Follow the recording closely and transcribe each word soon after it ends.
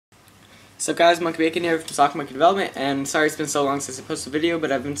So guys, Monkey Bacon here from Soccer Monkey Development, and sorry it's been so long since I posted a video,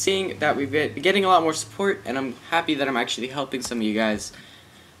 but I've been seeing that we've been getting a lot more support, and I'm happy that I'm actually helping some of you guys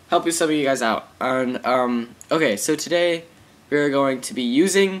out. And okay, so today we're going to be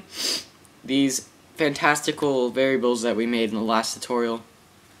using these fantastical variables that we made in the last tutorial,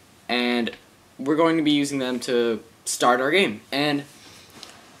 and we're going to be using them to start our game. And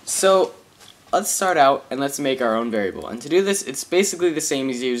so let's start out and let's make our own variable. And to do this, it's basically the same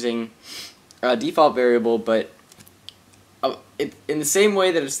as using a default variable, but in the same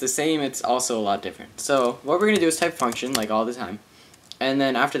way that it's the same, it's also a lot different. So what we're going to do is type function, like all the time, and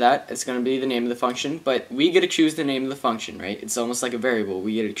then after that, it's going to be the name of the function, but we get to choose the name of the function, right? It's almost like a variable.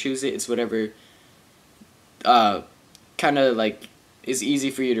 We get to choose it. It's whatever kind of like is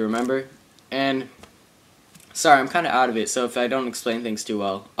easy for you to remember. And sorry, I'm kind of out of it, so if I don't explain things too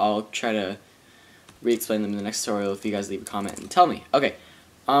well, I'll try to re-explain them in the next tutorial if you guys leave a comment and tell me. Okay,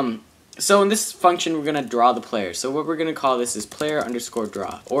 so in this function we're going to draw the player. So what we're going to call this is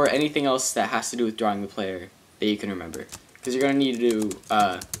player_draw, or anything else that has to do with drawing the player that you can remember. Because you're going to need to do,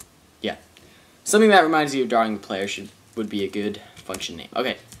 yeah, something that reminds you of drawing the player would be a good function name.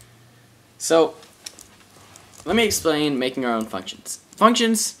 Okay, so let me explain making our own functions.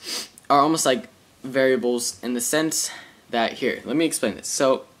 Functions are almost like variables in the sense that, here, let me explain this.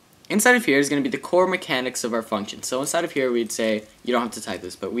 So inside of here is going to be the core mechanics of our function. So inside of here we'd say, you don't have to type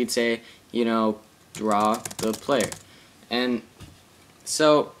this, but we'd say, you know, draw the player. And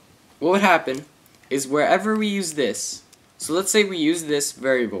so what would happen is wherever we use this, so let's say we use this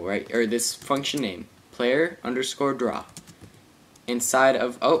variable, right, or this function name, player_draw, inside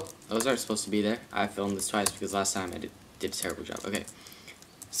of, oh, those aren't supposed to be there. I filmed this twice because last time I did a terrible job. Okay.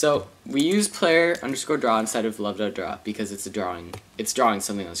 So we use player_draw inside of Love2d because it's a drawing. It's drawing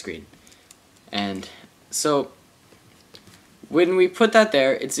something on the screen. And so when we put that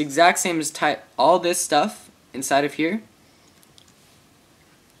there, it's the exact same as type. All this stuff inside of here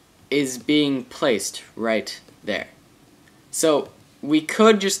is being placed right there. So we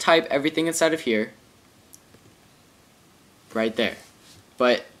could just type everything inside of here right there,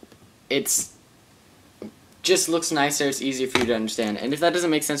 but it's just looks nicer, it's easier for you to understand. And if that doesn't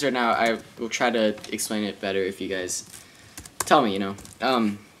make sense right now, I will try to explain it better if you guys tell me, you know.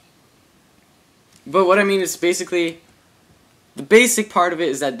 But what I mean is basically, the basic part of it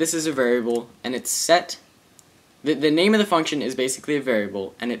is that this is a variable, and it's set. The name of the function is basically a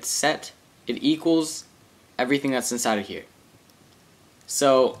variable, and it's set. It equals everything that's inside of here.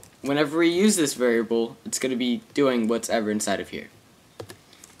 So whenever we use this variable, it's going to be doing what's ever inside of here.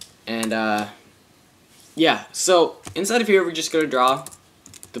 And yeah, so inside of here we're just going to draw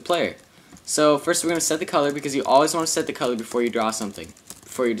the player. So first we're going to set the color, because you always want to set the color before you draw something,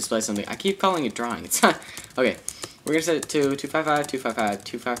 before you display something. I keep calling it drawing. It's not. Okay, we're going to set it to 255, 255,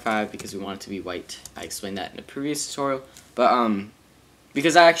 255 because we want it to be white. I explained that in a previous tutorial. But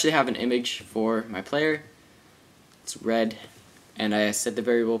because I actually have an image for my player, it's red, and I set the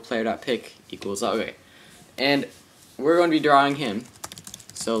variable player.pick equals, okay. And we're going to be drawing him.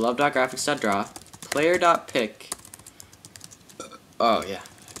 So love.graphics.draw player.pick, oh yeah,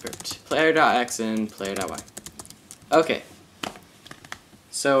 perfect, player.x and player.y. Okay,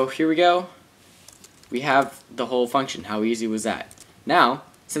 so here we go. We have the whole function. How easy was that? Now,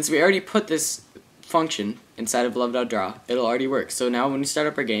 since we already put this function inside of love.draw, it'll already work. So now when we start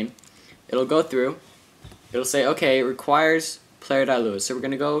up our game, it'll go through, it'll say, okay, it requires player.lua. So we're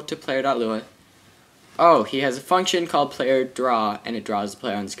going to go to player.lua. Oh, he has a function called player.draw, and it draws the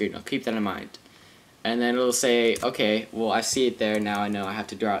player on the screen. I'll keep that in mind. And then it'll say, okay, well, I see it there, now I know I have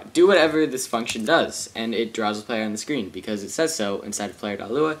to do whatever this function does, and it draws the player on the screen because it says so inside of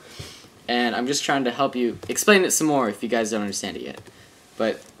player.lua. And I'm just trying to help you explain it some more if you guys don't understand it yet.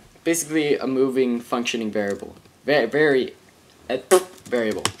 But basically a moving, functioning variable. Variable.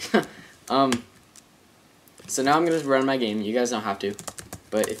 So now I'm going to run my game. You guys don't have to,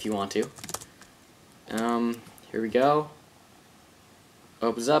 but if you want to. Here we go.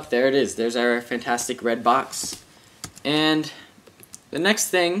 Opens up, there it is. There's our fantastic red box. And the next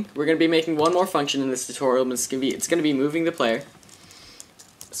thing, we're going to be making one more function in this tutorial, and it's going to be moving the player.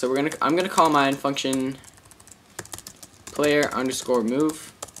 So I'm going to call mine function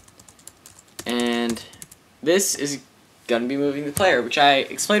player_move, and this is going to be moving the player, which I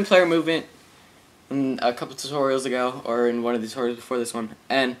explained player movement in a couple tutorials ago, or in one of the tutorials before this one.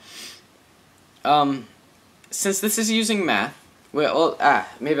 And since this is using math, well,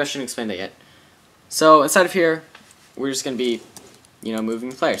 maybe I shouldn't explain that yet. So inside of here, we're just going to be, you know, moving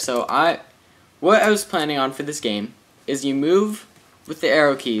the player. So what I was planning on for this game is you move with the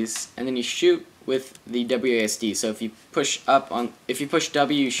arrow keys, and then you shoot with the WASD. So if you push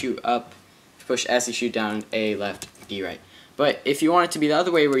W, you shoot up. push S, you shoot down, A, left, D, right. But if you want it to be the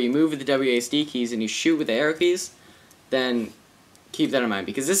other way, where you move with the WASD keys and you shoot with the arrow keys, then keep that in mind,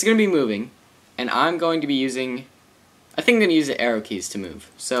 because this is going to be moving, and I'm going to be using, I think I'm going to use the arrow keys to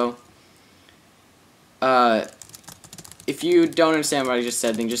move. So, if you don't understand what I just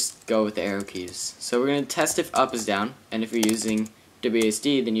said, then just go with the arrow keys. So we're going to test if up is down, and if you're using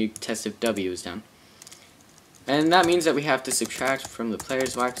WASD, then you test if W is down. And that means that we have to subtract from the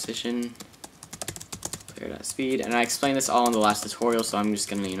player's Y position, player.speed, and I explained this all in the last tutorial, so I'm just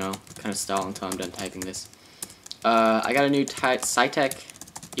going to, you know, kind of stall until I'm done typing this. I got a new Cytec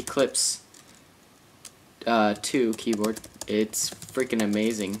Eclipse 2 keyboard. It's freaking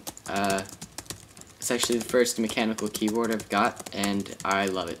amazing. It's actually the first mechanical keyboard I've got, and I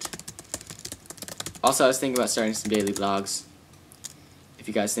love it. Also, I was thinking about starting some daily vlogs. If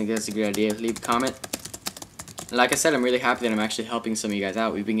you guys think that's a good idea, leave a comment. And like I said, I'm really happy that I'm actually helping some of you guys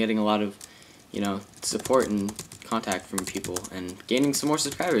out. We've been getting a lot of, you know, support and contact from people, and gaining some more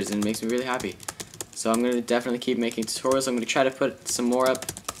subscribers, and it makes me really happy. So I'm going to definitely keep making tutorials. I'm going to try to put some more up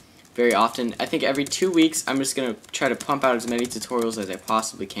very often. I think every 2 weeks, I'm just going to try to pump out as many tutorials as I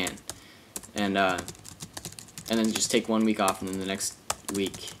possibly can. And then just take 1 week off, and then the next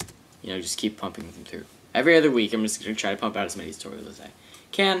week, you know, just keep pumping them through. Every other week, I'm just going to try to pump out as many tutorials as I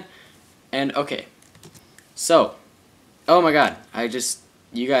can. And, okay. So, oh my god,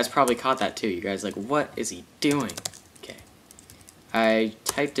 you guys probably caught that too. You guys like, what is he doing? Okay. I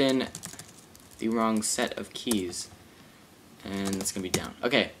typed in the wrong set of keys, and that's going to be down.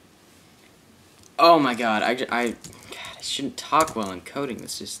 Okay. Oh my god, God, I shouldn't talk while I'm coding.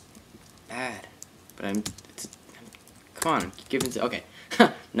 That's just bad. But come on, give it to, okay.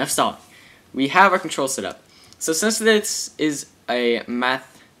 Enough stalling. We have our control set up. So since this is a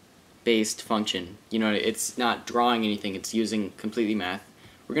math-based function, you know, it's not drawing anything, it's using completely math,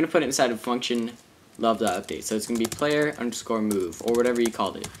 we're going to put it inside of function love.update. So it's going to be player_move, or whatever you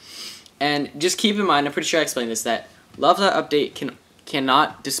called it. And just keep in mind, I'm pretty sure I explained this, that love.update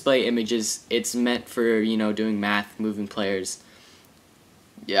cannot display images. It's meant for, you know, doing math, moving players,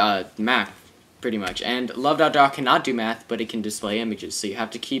 math, pretty much. And love.draw cannot do math, but it can display images, so you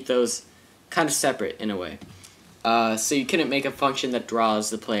have to keep those kind of separate in a way. So you couldn't make a function that draws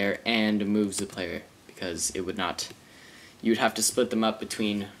the player and moves the player, because it would not. You'd have to split them up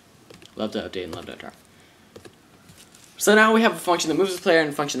between love.update and love.draw. So now we have a function that moves the player and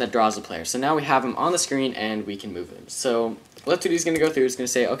a function that draws the player. So now we have them on the screen and we can move them. So Love2d is going to go through, it's going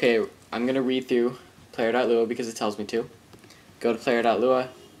to say, okay, I'm going to read through player.lua because it tells me to. Go to player.lua.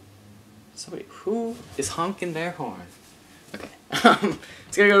 Somebody, who is honking their horn? Okay.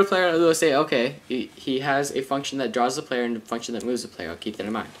 It's going to go to player.lua, say, okay, he has a function that draws the player and a function that moves the player. I'll keep that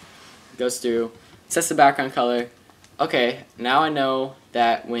in mind. It goes through, sets the background color. Okay, now I know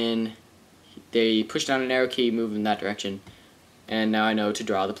that when they push down an arrow key, move in that direction. And now I know to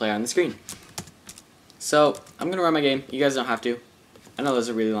draw the player on the screen. So, I'm going to run my game. You guys don't have to. I know this is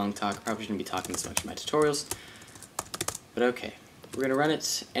a really long talk. I probably shouldn't be talking this much in my tutorials. But okay. We're going to run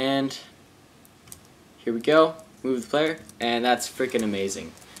it, and here we go. Move the player, and that's freaking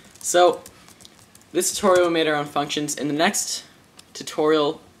amazing. So, this tutorial we made our own functions. In the next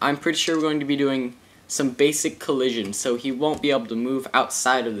tutorial, I'm pretty sure we're going to be doing some basic collision, so he won't be able to move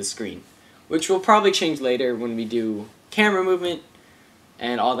outside of the screen, which will probably change later when we do camera movement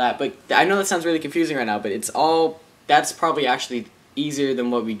and all that. But I know that sounds really confusing right now, but that's probably actually easier than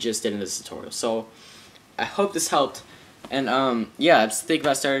what we just did in this tutorial. So I hope this helped. And yeah, just think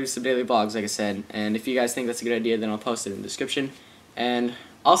about starting some daily vlogs, like I said. And if you guys think that's a good idea, then I'll post it in the description. And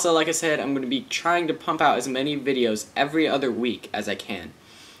also, like I said, I'm going to be trying to pump out as many videos every other week as I can.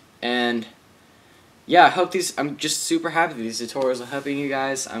 And yeah, I hope I'm just super happy that these tutorials are helping you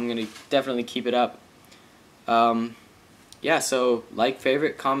guys. I'm going to definitely keep it up. Yeah, so like,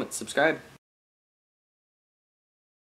 favorite, comment, subscribe.